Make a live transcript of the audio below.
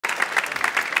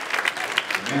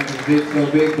Man, this dick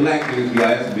so big, black dudes,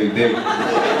 yeah, that's a big dick.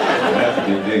 That's a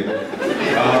big dick.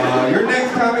 Your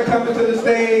next comic coming to the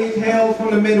stage, hails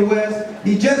from the Midwest.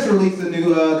 He just released a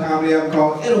new comedy album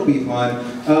called It'll Be Fun.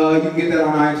 You can get that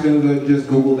on iTunes or just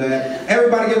Google that.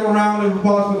 Everybody give him a round of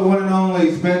applause for the one and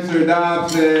only Spencer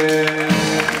Dobson.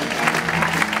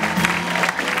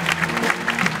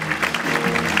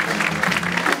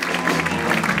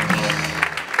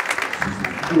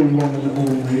 One and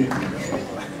only.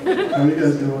 How you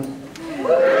guys doing?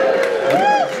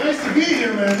 It's nice to be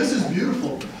here, man. This is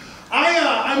beautiful.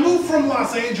 I moved from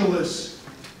Los Angeles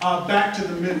back to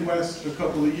the Midwest a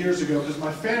couple of years ago because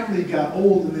my family got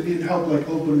old and they needed help like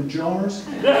opening jars.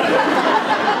 And when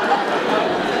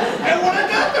I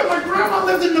got there, my grandma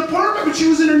lived in an apartment, but she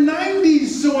was in her 90s,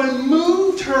 so I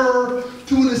moved her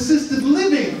to an assisted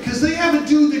living because they have a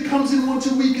dude that comes in once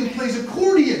a week and plays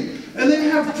accordion. And they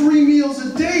have 3 meals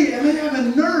a day, and they have a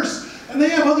nurse, and they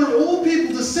have other old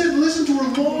people to sit and listen to her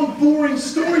long, boring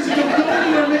stories that don't go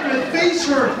anywhere and make my face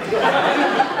hurt.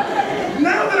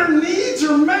 Now that her needs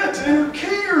are met, and her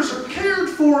cares are cared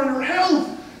for, and her health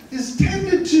is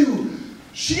tended to,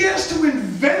 she has to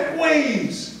invent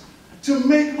ways to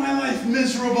make my life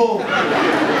miserable.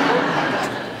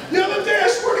 The other day, I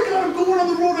swear to God, I'm going on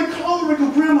the road, I call her, I go,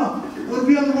 Grandma, we'll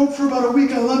be on the road for about a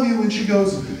week, I love you. And she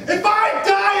goes, if I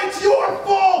die, it's your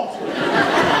fault!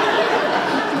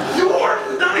 You're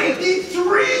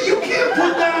 93, you can't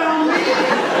put that on me!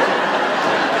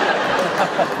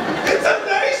 It's a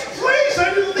nice place,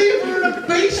 I didn't leave her in a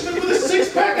basement with a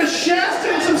 6-pack of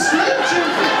Shasta and some Slim Jim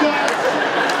for God's sake.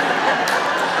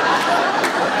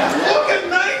 Look, at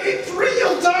 93,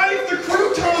 you'll die if the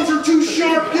croutons are too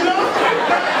sharp, get off my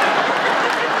back!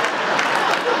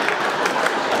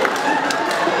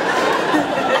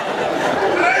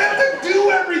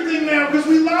 Because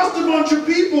we lost a bunch of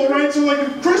people, right? So like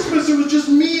at Christmas, it was just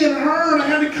me and her, and I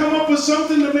had to come up with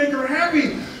something to make her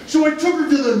happy. So I took her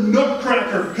to the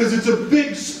Nutcracker, because it's a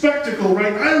big spectacle,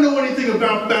 right? I don't know anything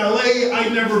about ballet,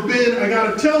 I've never been. I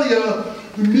gotta tell you,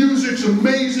 the music's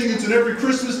amazing. It's in every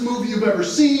Christmas movie you've ever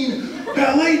seen.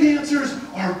 Ballet dancers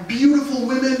are beautiful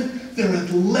women. They're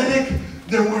athletic.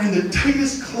 They're wearing the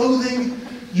tightest clothing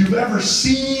you've ever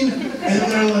seen, and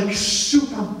they're like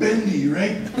super bendy,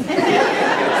 right?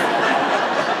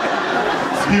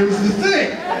 Here's the thing.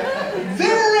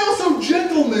 There are also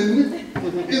gentlemen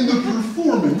in the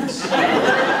performance,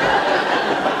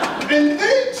 and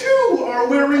they too are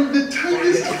wearing the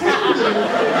tightest clothing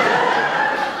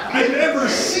I've ever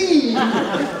seen,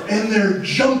 and they're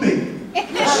jumping.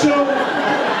 So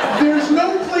there's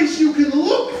no place you can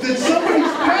look that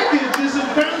somebody's package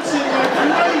isn't bouncing like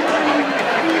right on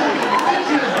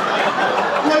vision.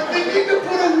 Like they need to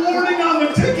put a warning on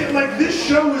the ticket, like this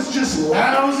show is just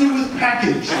lousy with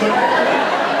package. But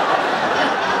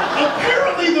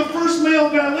apparently the first male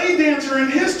ballet dancer in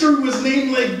history was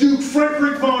named like Duke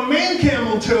Frederick von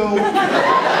Mancameltoe.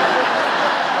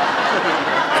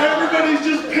 Everybody's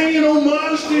just paying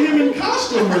homage to him in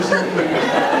costume or something.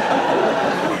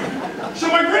 So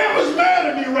my grandma's mad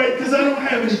at me, right, because I don't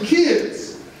have any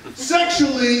kids.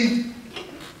 Sexually,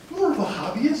 more of a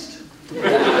hobbyist.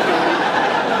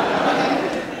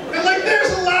 And like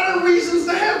there's a lot of reasons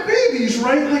to have babies,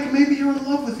 right? Like maybe you're in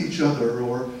love with each other,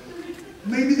 or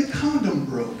maybe the condom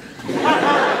broke.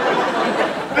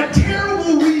 A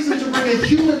terrible reason to bring a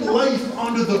human life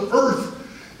onto the earth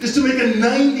is to make a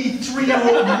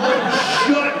 93-year-old woman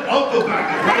shut up about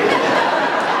it, right?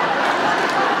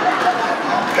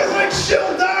 Because like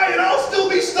she'll die and I'll still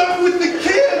be stuck with the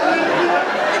kid.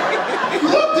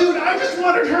 Look, dude, I just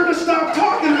wanted her to stop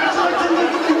talking. That's like to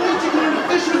live in the woods. You can learn to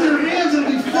fish with your hands and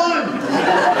it'll be fun.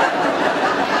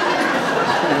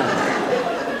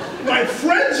 My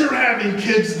friends are having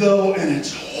kids though, and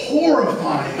it's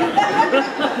horrifying.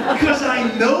 Because I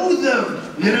know them,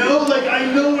 you know? Like I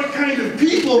know what kind of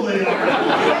people they are.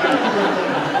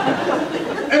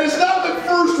 And it's not the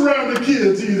first round of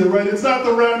kids either, right? It's not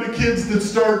the round of kids that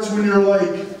starts when you're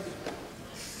like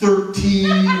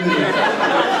 13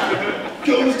 and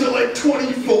goes to like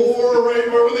 24, right?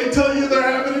 Where when they tell you they're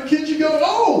having a kid, you go,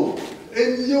 oh,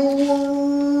 and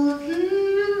you're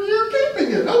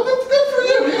keeping it. Oh, good for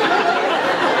you.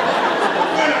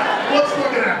 Yeah. What's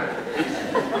fucking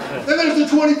happening? Then there's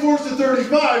the 24s to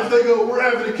 35s. They go, we're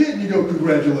having a kid, and you go,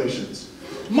 congratulations.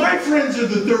 My friends are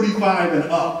the 35 and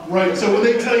up, right? So when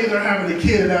they tell you they're having a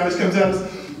kid, it always comes out as,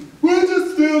 we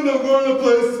just feel that we're in a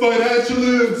place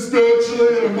financially and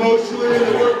spiritually and emotionally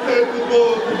that we're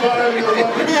capable of providing a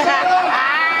love. Shut up!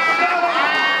 Shut up!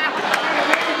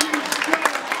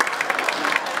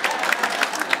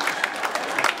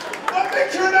 But they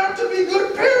turn out to be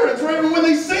good parents, right? And when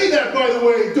they say that, by the the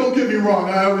way, don't get me wrong,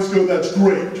 I always go, that's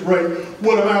great, right?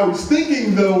 What I'm always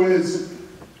thinking, though, is,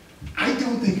 I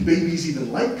don't think babies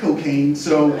even like cocaine,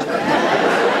 so... I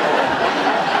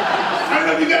don't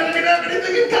know if you guys are gonna have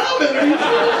anything in common, are you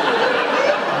sure?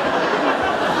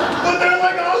 But they're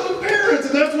like awesome parents,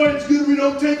 and that's why it's good we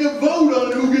don't take a vote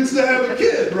on who gets to have a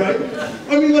kid, right?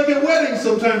 I mean, like at weddings,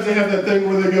 sometimes they have that thing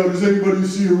where they go, does anybody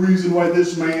see a reason why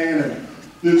this man and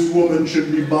this woman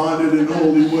should be bonded and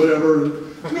holy whatever?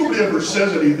 And nobody ever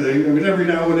says anything. I mean, every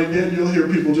now and again, you'll hear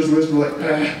people just whisper like,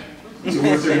 it's the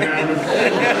worst thing that happened.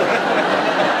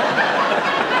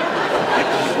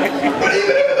 But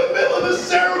even if in the middle of the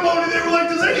ceremony, they were like,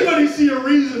 does anybody see a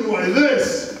reason why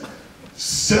this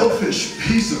selfish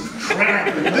piece of crap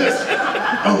and this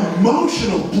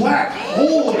emotional black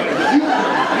hole of a human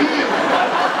being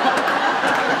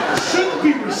shouldn't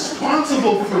be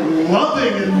responsible for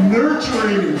loving and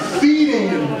nurturing and feeding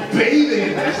and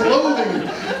bathing and clothing and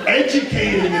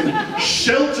educating and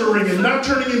sheltering and not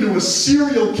turning into a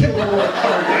serial killer or a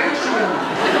Kardashian.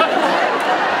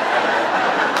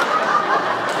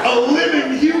 A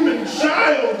living human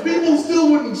child. People still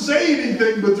wouldn't say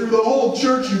anything, but through the whole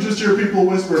church you just hear people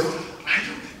whisper, I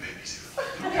don't think babies even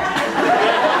like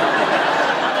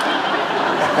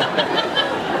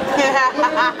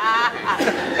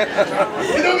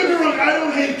And don't get me wrong, I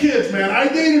don't hate kids, man. I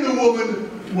dated a woman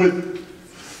with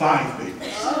 5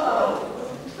 babies.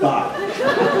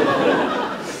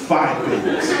 5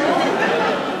 babies.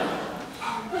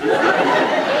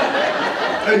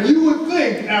 And you would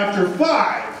think after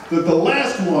 5 that the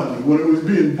last one, when it was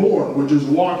being born, would just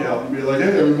walk out and be like,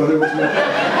 hey everybody, what's going on?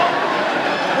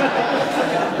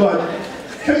 But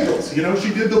Kegels, you know,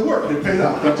 she did the work. It paid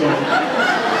off, that's all. You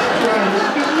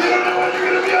don't know when you're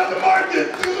going to be on the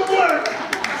market. Do the work.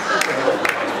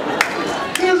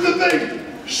 Here's the thing.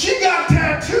 She got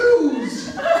tattoos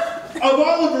of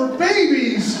all of her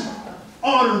babies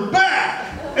on her back.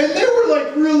 And they were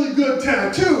like really good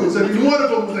tattoos. I mean, one of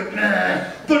them was like, nah.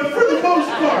 But for the most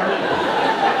part,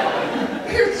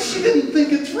 she didn't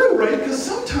think it through, right? Because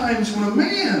sometimes when a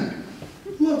man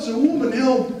loves a woman,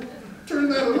 he'll turn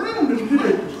that around and hit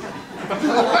it to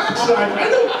the backside. I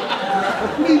don't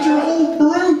need your whole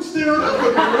brood staring up at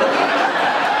me, right?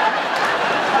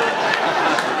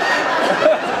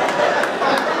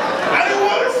 I don't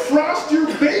want to frost your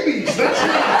babies. That's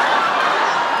not...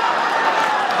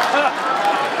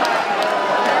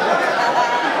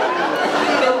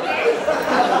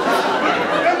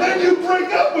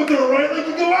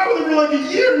 for like a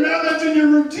year, now that's in your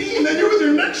routine, then you're with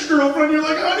your next girlfriend, you're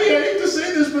like, honey, I hate to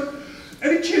say this, but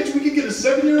any chance we could get a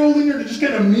 7-year-old in here to just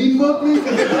kind of mean mug me?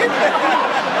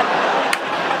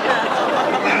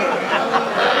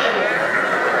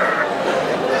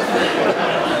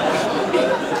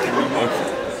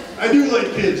 I do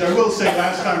like kids. I will say,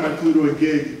 last time I flew to a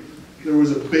gig, there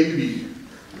was a baby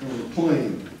on the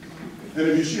plane. And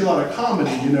if you see a lot of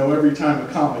comedy, you know every time a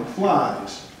comic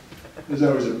flies, there's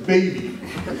always a baby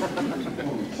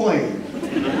on the plane.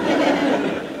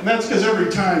 And that's because every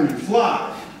time you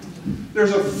fly,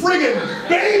 there's a friggin'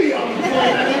 baby on the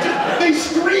plane. And they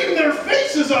scream their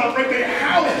faces off, right? They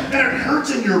howl, and it hurts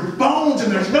in your bones,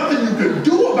 and there's nothing you can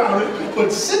do about it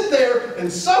but sit there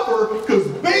and suffer, because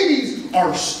babies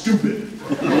are stupid.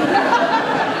 You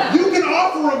can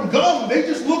offer them gum, they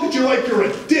just look at you like you're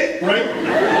a dick, right?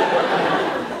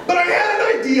 But I had an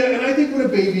idea, and I think when a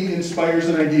baby inspires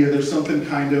an idea, there's something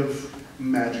kind of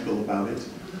magical about it.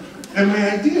 And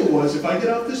my idea was, if I get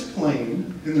off this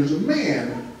plane, and there's a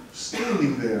man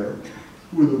standing there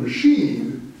with a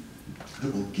machine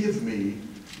that will give me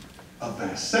a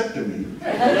vasectomy.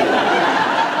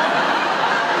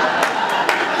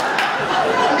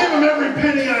 I'll give him every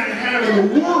penny I have in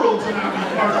the world to not be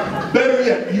part. Better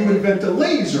yet, you invent a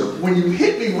laser. When you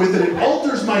hit me with it, it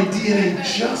alters my DNA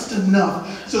just enough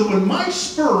so that when my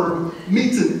sperm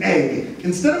meets an egg,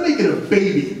 instead of making a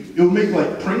baby, it will make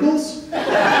like Pringles.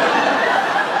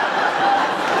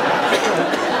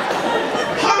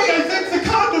 Honey, I think the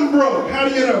condom broke. How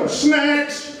do you know?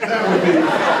 Snacks? That would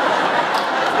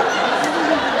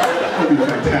be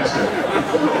fantastic.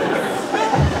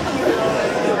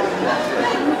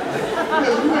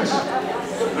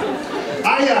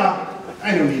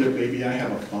 I don't need a baby, I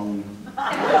have a phone. And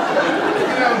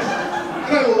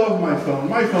I love my phone.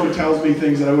 My phone tells me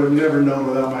things that I would have never known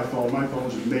without my phone. My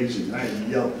phone's amazing. I have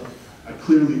Yelp. I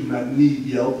clearly do not need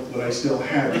Yelp, but I still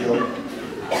have Yelp.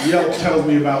 Yelp tells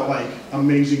me about, like,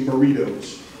 amazing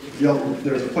burritos. Yelp,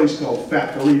 there's a place called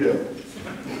Fat Burrito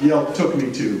Yelp took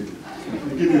me to.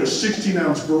 They give you a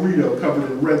 16-ounce burrito covered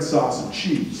in red sauce and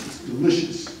cheese. It's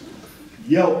delicious.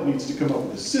 Yelp needs to come up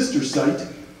with a sister site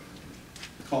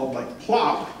called like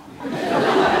Plop,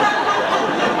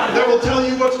 That will tell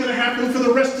you what's going to happen for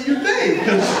the rest of your day,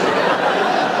 because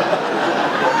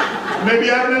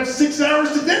maybe I don't have 6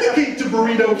 hours to dedicate to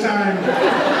burrito time.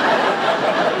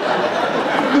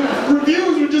 The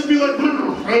reviews would just be like,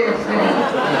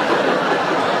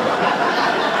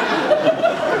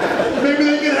 maybe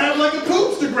they could have like a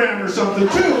poopstagram or something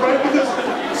too, right? Because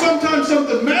sometimes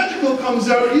something magical comes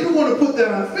out, you don't want to put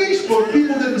that on Facebook,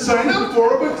 people didn't sign up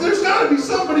for it, but there's got to be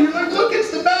somebody, you're like, look,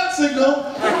 it's the bat signal.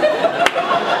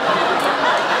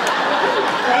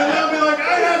 And they'll be like,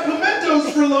 I had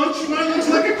pimentos for lunch, mine looks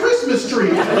like a Christmas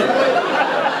tree.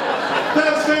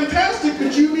 That's fantastic,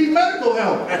 but you need medical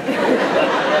help.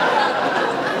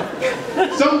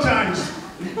 Sometimes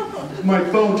my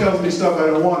phone tells me stuff I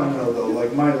don't want to know though,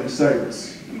 like Miley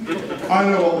Cyrus. I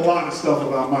know a lot of stuff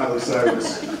about Miley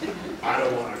Cyrus. I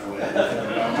don't want to know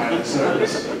anything about Miley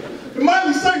Cyrus. And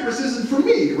Miley Cyrus isn't for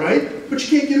me, right? But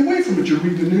you can't get away from it. You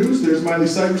read the news, there's Miley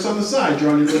Cyrus on the side.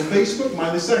 You're on your little Facebook,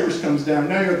 Miley Cyrus comes down.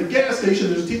 Now you're at the gas station,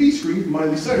 there's a TV screen,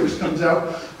 Miley Cyrus comes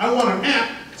out. I want an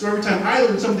app, so every time I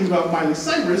learn something about Miley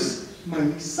Cyrus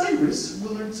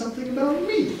will learn something about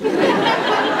me.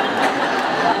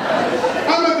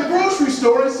 I'm at the grocery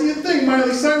store, I see a thing.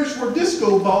 Miley Cyrus wore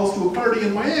disco balls to a party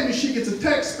in Miami. She gets a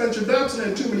text, Spencer Dobson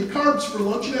had too many carbs for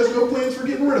lunch and has no plans for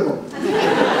getting rid of them.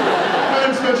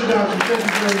 I'm Spencer Dobson, thank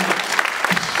you very much.